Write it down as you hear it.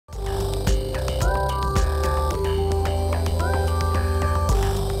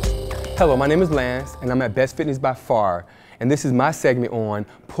Hello, my name is Lance, and I'm at Best Fitness by Far, and this is my segment on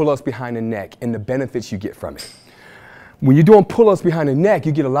pull-ups behind the neck and the benefits you get from it. When you're doing pull-ups behind the neck,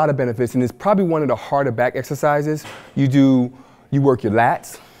 you get a lot of benefits, and it's probably one of the harder back exercises. You work your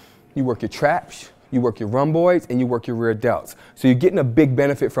lats, you work your traps, you work your rhomboids, and you work your rear delts. So you're getting a big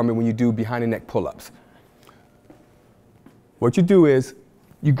benefit from it when you do behind the neck pull-ups. What you do is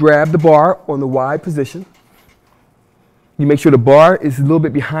you grab the bar on the wide position. You make sure the bar is a little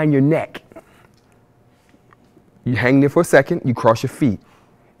bit behind your neck. You hang there for a second, you cross your feet,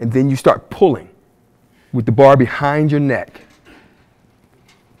 and then you start pulling with the bar behind your neck.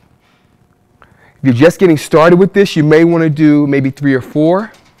 If you're just getting started with this, you may want to do maybe 3 or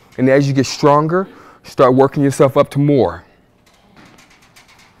 4, and as you get stronger, start working yourself up to more.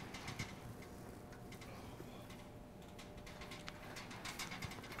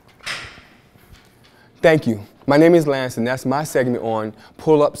 Thank you. My name is Lance, and that's my segment on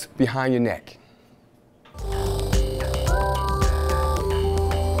pull-ups behind your neck.